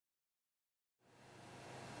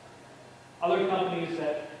Other companies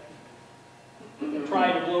that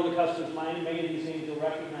try to blow the customer's mind, and many of these names you'll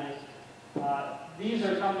recognize, these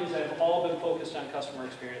are companies that have all been focused on customer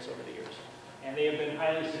experience over the years. And they have been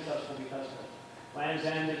highly successful because of it. Land's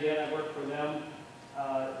End, again, I work for them,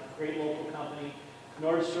 great local company.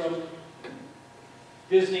 Nordstrom,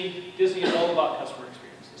 Disney is all about customer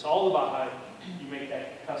experience. It's all about how you make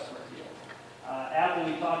that customer feel.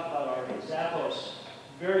 Apple, we talked about already. Zappos,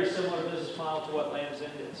 very similar business model to what Land's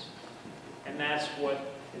End is. And that's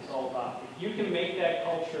what it's all about. If you can make that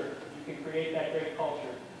culture, you can create that great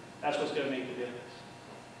culture, that's what's going to make the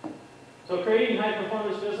difference. So creating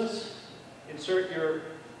high-performance business, insert your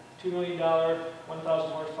 $2 million,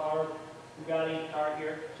 1,000 horsepower Bugatti car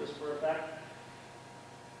here, just for effect.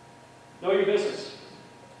 Know your business.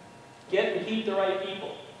 Get and keep the right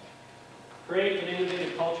people. Create an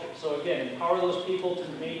innovative culture. So again, empower those people to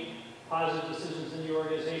make positive decisions in the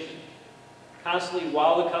organization. Constantly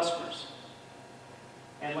wow the customers.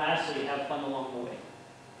 And lastly, have fun along the way.